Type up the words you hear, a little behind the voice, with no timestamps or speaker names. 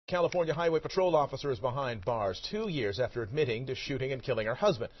California Highway Patrol officer is behind bars 2 years after admitting to shooting and killing her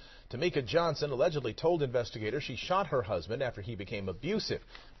husband. Tomiekia Johnson allegedly told investigators she shot her husband after he became abusive.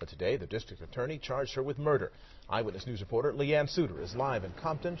 But today, the district attorney charged her with murder. Eyewitness News reporter Leanne Suter is live in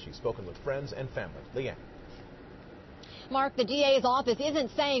Compton. She's spoken with friends and family. Leanne. Mark, the DA's office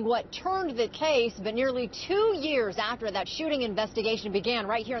isn't saying what turned the case, but nearly 2 years after that shooting investigation began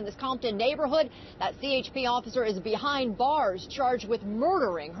right here in this Compton neighborhood, that CHP officer is behind bars charged with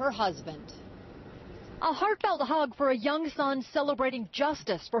murdering her husband. A heartfelt hug for a young son celebrating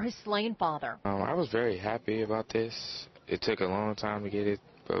justice for his slain father. I was very happy about this. It took a long time to get it,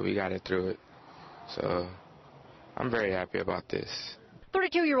 but we got it through it. So I'm very happy about this.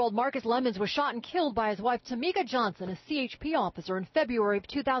 32-year-old Marcus Lemons was shot and killed by his wife Tomiekia Johnson, a CHP officer, in February of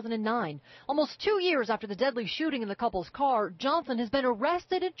 2009. Almost 2 years after the deadly shooting in the couple's car, Johnson has been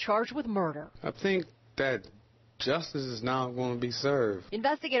arrested and charged with murder. I think that justice is now going to be served.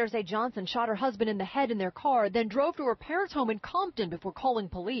 Investigators say Johnson shot her husband in the head in their car, then drove to her parents' home in Compton before calling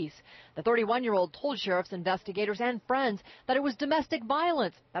police. The 31-year-old told sheriff's investigators and friends that it was domestic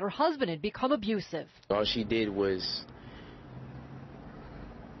violence, that her husband had become abusive. All she did was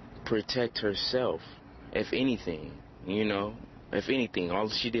protect herself, if anything, if anything, all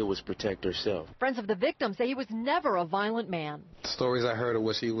she did was protect herself. Friends of the victim say he was never a violent man. Stories I heard of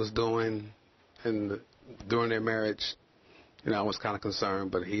what she was doing during their marriage, I was kind of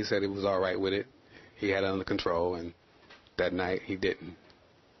concerned, but he said he was all right with it. He had it under control, and that night he didn't.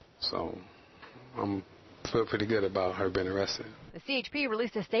 So I feel pretty good about her being arrested. The CHP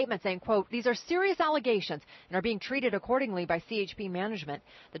released a statement saying, quote, "These are serious allegations and are being treated accordingly by CHP management.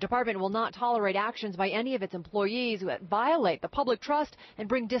 The department will not tolerate actions by any of its employees who violate the public trust and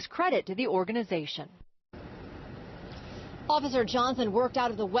bring discredit to the organization." Officer Johnson worked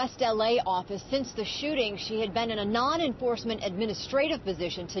out of the West LA office since the shooting. She had been in a non-enforcement administrative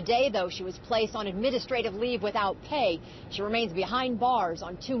position. Today, though, she was placed on administrative leave without pay. She remains behind bars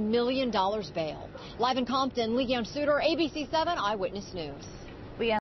on $2 million bail. Live in Compton, Leanne Suter, ABC 7 Eyewitness News.